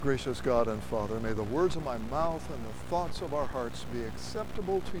Gracious God and Father, may the words of my mouth and the thoughts of our hearts be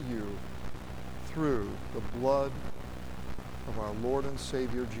acceptable to you through the blood of our Lord and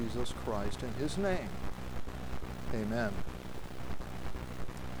Savior Jesus Christ. In his name, amen.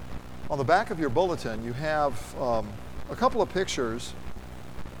 On the back of your bulletin, you have a couple of pictures.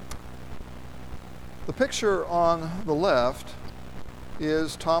 The picture on the left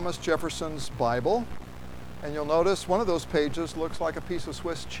is Thomas Jefferson's Bible. And you'll notice one of those pages looks like a piece of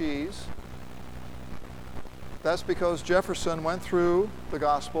Swiss cheese. That's because Jefferson went through the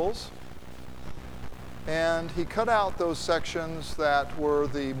Gospels and he cut out those sections that were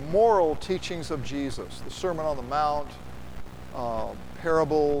the moral teachings of Jesus, the Sermon on the Mount,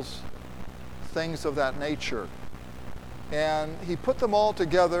 parables, things of that nature. And he put them all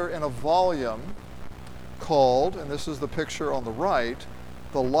together in a volume called, and this is the picture on the right,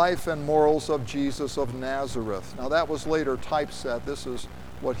 The Life and Morals of Jesus of Nazareth. Now that was later typeset. This is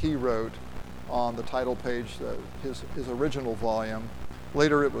what he wrote on the title page, his original volume.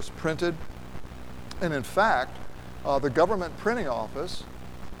 Later it was printed. And in fact, the government printing office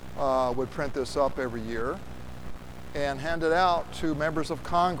would print this up every year and hand it out to members of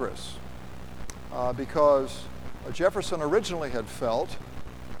Congress because Jefferson originally had felt,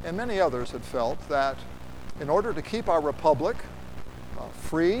 and many others had felt, that in order to keep our republic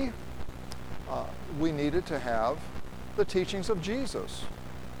free, we needed to have the teachings of Jesus,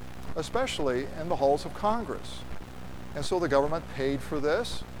 especially in the halls of Congress. And so the government paid for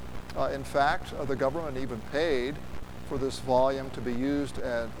this. In fact, the government even paid for this volume to be used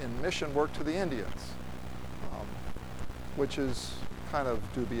in mission work to the Indians, which is kind of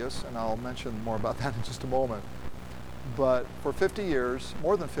dubious, and I'll mention more about that in just a moment. But for 50 years,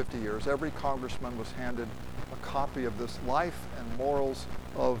 more than 50 years, every congressman was handed a copy of this Life and Morals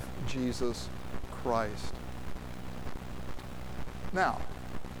of Jesus Christ. Now,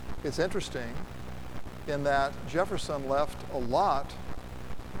 it's interesting in that Jefferson left a lot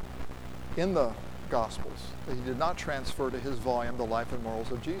in the Gospels that he did not transfer to his volume, The Life and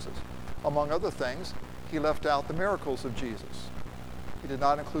Morals of Jesus. Among other things, he left out the miracles of Jesus. He did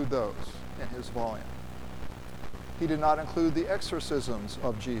not include those in his volume. He did not include the exorcisms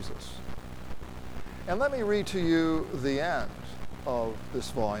of Jesus. And let me read to you the end of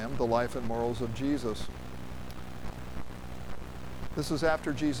this volume, The Life and Morals of Jesus. This is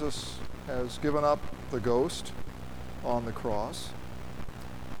after Jesus has given up the ghost on the cross.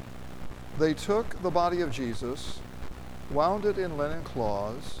 They took the body of Jesus, wound it in linen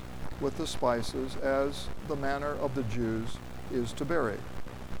cloths with the spices, as the manner of the Jews is to bury.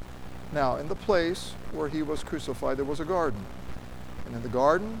 Now, in the place where he was crucified, there was a garden. And in the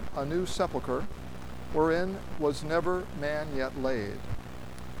garden, a new sepulchre, wherein was never man yet laid.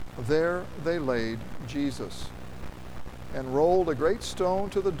 There they laid Jesus, and rolled a great stone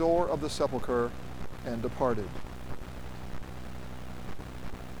to the door of the sepulchre, and departed.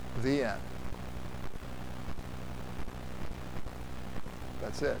 The end.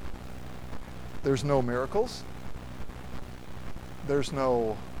 That's it. There's no miracles. There's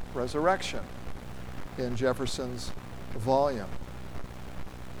no resurrection in Jefferson's volume.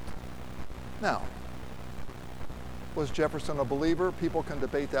 Now, was Jefferson a believer? People can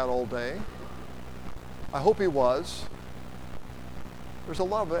debate that all day. I hope he was. There's a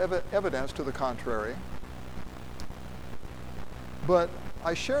lot of evidence to the contrary. But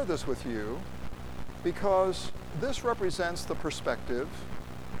I share this with you because this represents the perspective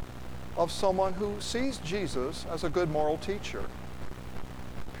of someone who sees Jesus as a good moral teacher.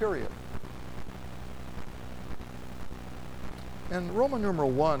 Period. And Roman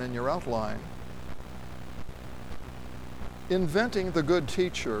numeral 1 in your outline, inventing the good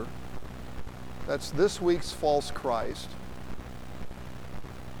teacher, that's this week's false Christ,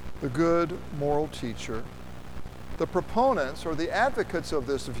 the good moral teacher. The proponents or the advocates of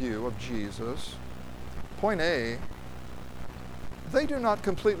this view of Jesus, point A, they do not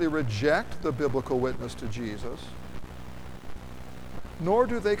completely reject the biblical witness to Jesus, nor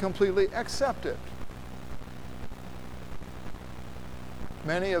do they completely accept it.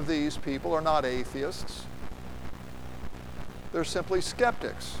 Many of these people are not atheists. They're simply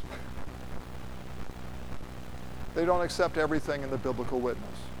skeptics. They don't accept everything in the biblical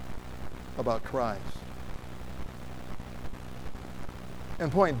witness about Christ.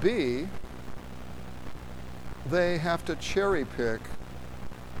 And point B, they have to cherry pick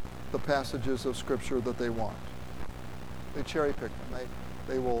the passages of Scripture that they want. They cherry pick them.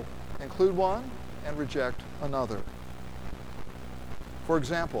 They will include one and reject another. For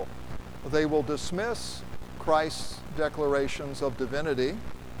example, they will dismiss Christ's declarations of divinity.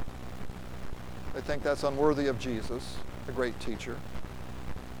 They think that's unworthy of Jesus, a great teacher.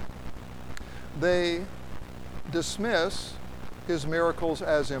 they dismiss his miracles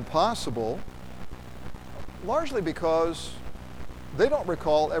as impossible, largely because they don't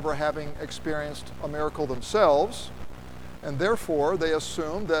recall ever having experienced a miracle themselves, and therefore they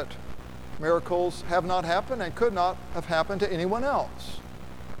assume that miracles have not happened and could not have happened to anyone else,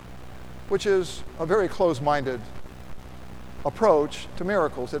 which is a very close-minded approach to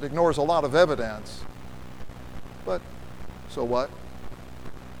miracles. It ignores a lot of evidence. But so what?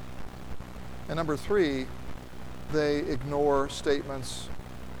 And number three, they ignore statements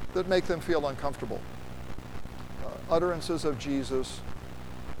that make them feel uncomfortable. Utterances of Jesus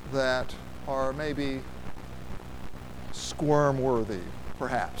that are maybe squirm-worthy,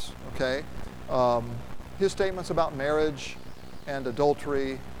 perhaps, okay? His statements about marriage and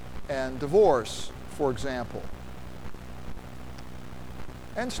adultery and divorce, for example.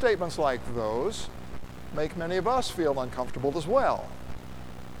 And statements like those make many of us feel uncomfortable as well.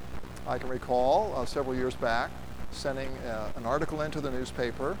 I can recall several years back sending an article into the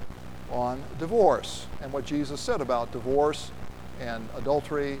newspaper on divorce and what Jesus said about divorce and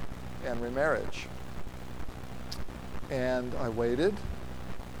adultery and remarriage. And I waited,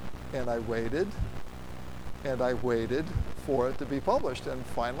 and I waited, and I waited for it to be published. And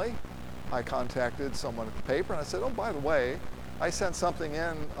finally, I contacted someone at the paper and I said, oh, by the way, I sent something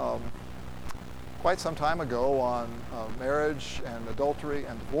in quite some time ago on marriage and adultery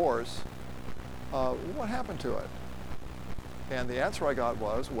and divorce. What happened to it? And the answer I got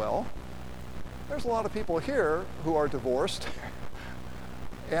was, well, there's a lot of people here who are divorced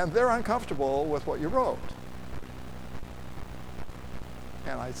and they're uncomfortable with what you wrote.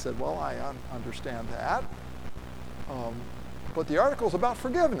 And I said, well, I understand that. But the article's about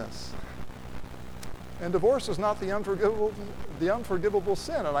forgiveness. And divorce is not the unforgivable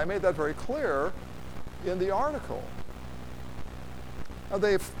sin. And I made that very clear in the article. Now,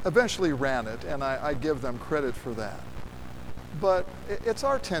 they've eventually ran it, and I give them credit for that. But it's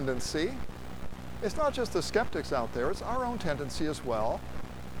our tendency, it's not just the skeptics out there, it's our own tendency as well,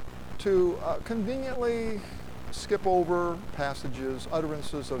 to conveniently skip over passages,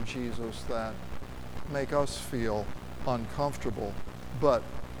 utterances of Jesus that make us feel uncomfortable. But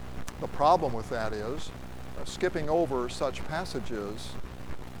the problem with that is skipping over such passages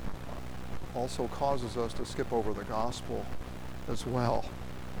also causes us to skip over the gospel as well.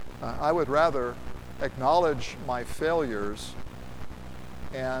 I would rather acknowledge my failures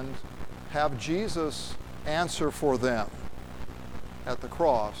and have Jesus answer for them at the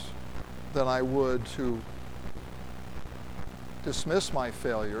cross than I would to dismiss my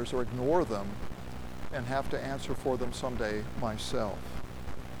failures or ignore them and have to answer for them someday myself.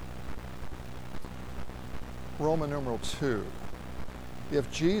 Roman numeral 2.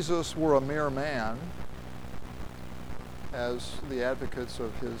 If Jesus were a mere man, as the advocates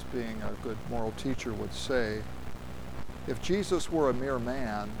of his being a good moral teacher would say, if Jesus were a mere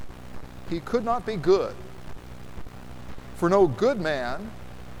man, he could not be good. For no good man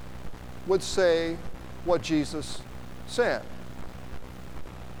would say what Jesus said.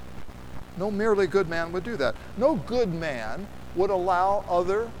 No merely good man would do that. No good man would allow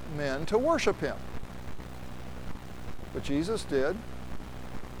other men to worship him. But Jesus did.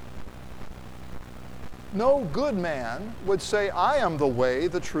 No good man would say, I am the way,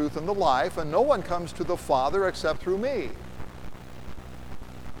 the truth, and the life, and no one comes to the Father except through me.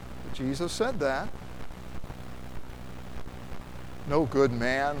 But Jesus said that. No good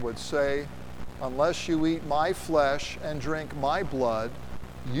man would say, unless you eat my flesh and drink my blood,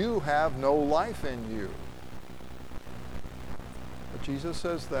 you have no life in you. But Jesus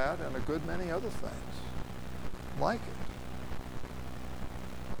says that and a good many other things like it.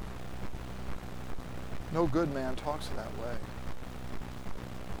 No good man talks that way.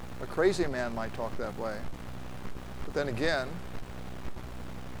 A crazy man might talk that way. But then again,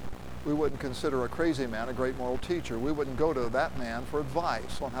 we wouldn't consider a crazy man a great moral teacher. We wouldn't go to that man for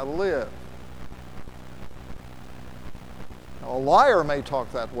advice on how to live. Now, a liar may talk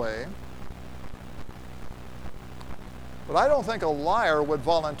that way, but I don't think a liar would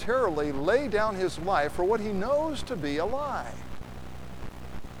voluntarily lay down his life for what he knows to be a lie.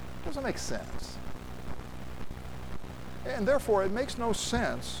 It doesn't make sense. And therefore, it makes no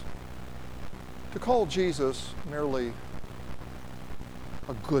sense to call Jesus merely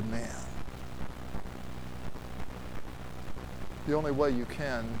a good man. The only way you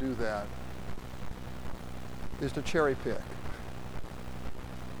can do that is to cherry pick.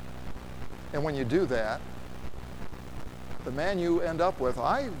 And when you do that, the man you end up with,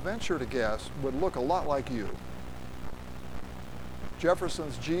 I venture to guess, would look a lot like you.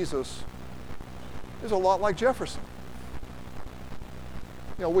 Jefferson's Jesus is a lot like Jefferson.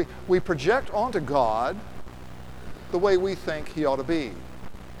 We project onto God the way we think he ought to be.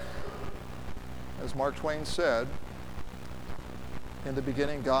 As Mark Twain said, in the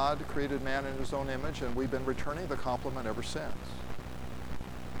beginning, God created man in his own image, and we've been returning the compliment ever since.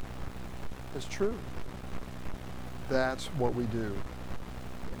 It's true. That's what we do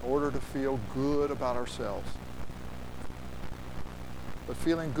in order to feel good about ourselves. But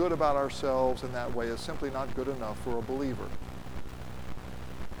feeling good about ourselves in that way is simply not good enough for a believer.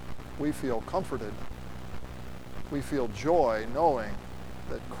 We feel comforted. We feel joy knowing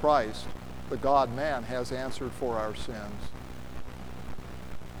that Christ, the God-man, has answered for our sins.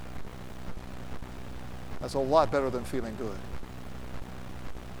 That's a lot better than feeling good,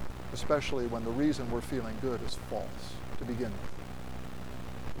 especially when the reason we're feeling good is false to begin with.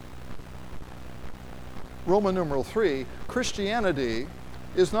 Roman numeral 3, Christianity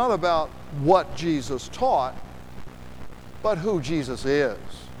is not about what Jesus taught, but who Jesus is.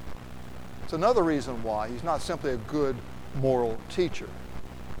 It's another reason why he's not simply a good moral teacher.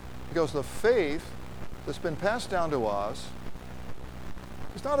 Because the faith that's been passed down to us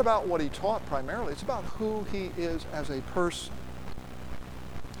is not about what he taught primarily. It's about who he is as a person.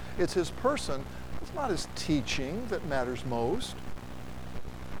 It's his person. It's not his teaching that matters most.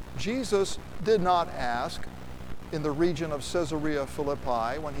 Jesus did not ask in the region of Caesarea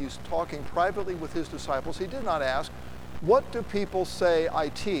Philippi when he's talking privately with his disciples, he did not ask, what do people say I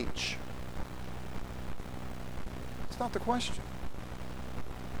teach? It's not the question.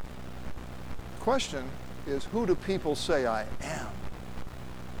 The question is, who do people say I am?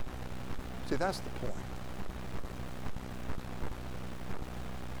 See, that's the point.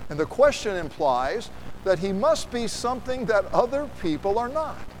 And the question implies that he must be something that other people are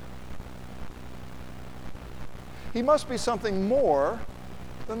not. He must be something more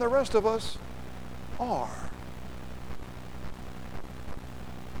than the rest of us are.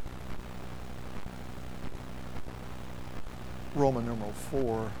 Roman numeral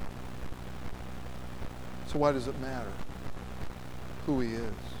 4. So why does it matter who he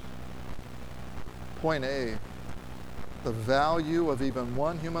is? Point A, the value of even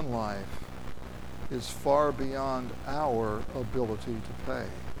one human life is far beyond our ability to pay.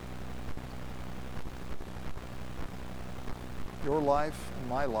 Your life and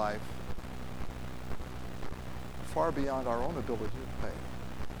my life, far beyond our own ability to pay.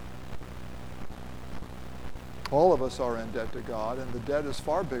 All of us are in debt to God, and the debt is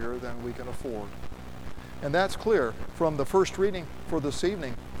far bigger than we can afford. And that's clear from the first reading for this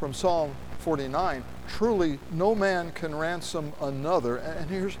evening from Psalm 49. Truly, no man can ransom another, and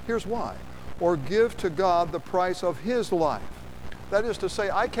here's why. Or give to God the price of his life. That is to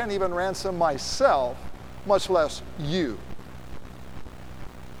say, I can't even ransom myself, much less you.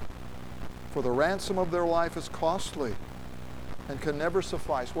 For the ransom of their life is costly and can never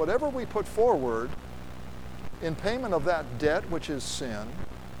suffice. Whatever we put forward in payment of that debt, which is sin,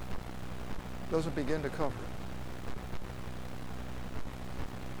 doesn't begin to cover it.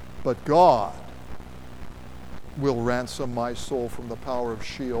 But God will ransom my soul from the power of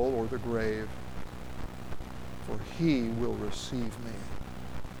Sheol or the grave, for he will receive me.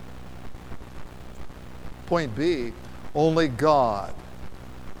 Point B, only God,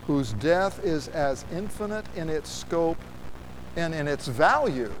 whose death is as infinite in its scope and in its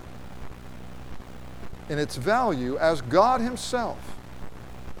value as God himself,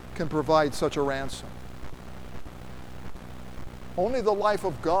 can provide such a ransom. Only the life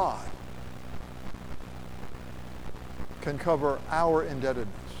of God can cover our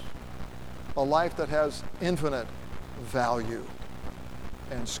indebtedness, a life that has infinite value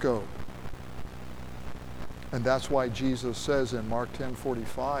and scope. And that's why Jesus says in Mark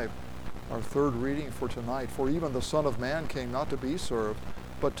 10:45, our third reading for tonight, for even the Son of Man came not to be served,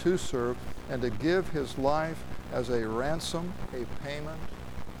 but to serve, and to give his life as a ransom, a payment,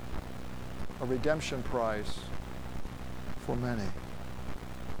 a redemption price for many.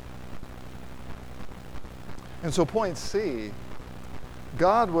 And so point C,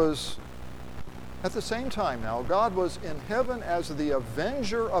 God was, at the same time now, God was in heaven as the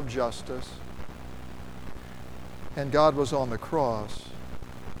avenger of justice, and God was on the cross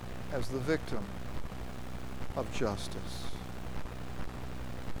as the victim of justice.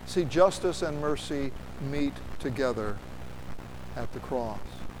 See, justice and mercy meet together at the cross.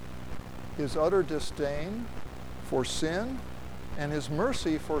 His utter disdain for sin and his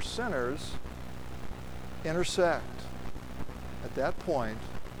mercy for sinners intersect at that point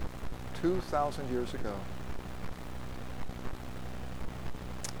 2,000 years ago.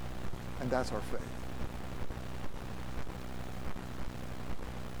 And that's our faith.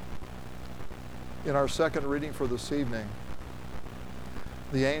 In our second reading for this evening,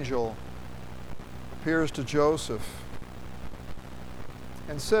 the angel appears to Joseph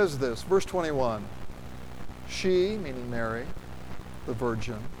and says this, verse 21, she, meaning Mary, the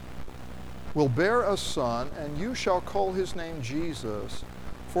virgin, will bear a son, and you shall call his name Jesus,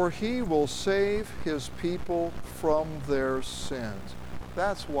 for he will save his people from their sins.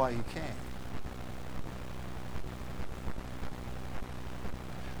 That's why he came.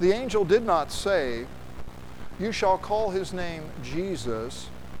 The angel did not say, you shall call his name Jesus,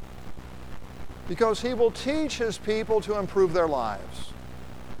 because he will teach his people to improve their lives.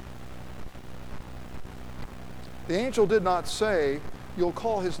 The angel did not say, you'll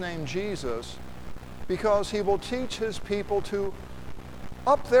call his name Jesus, because he will teach his people to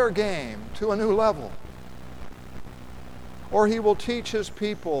up their game to a new level. Or he will teach his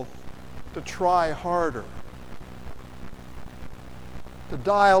people to try harder, to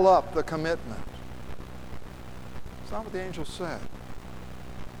dial up the commitment. It's not what the angel said.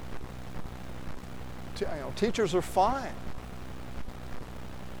 Teachers are fine.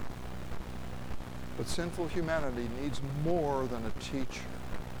 But sinful humanity needs more than a teacher.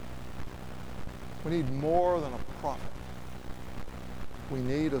 We need more than a prophet. We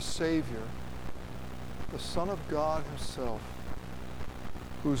need a Savior, the Son of God himself,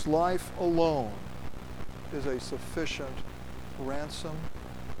 whose life alone is a sufficient ransom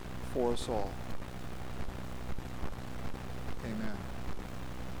for us all. Amen.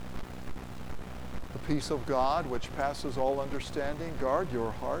 The peace of God, which passes all understanding, guard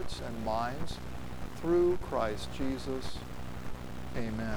your hearts and minds through Christ Jesus. Amen.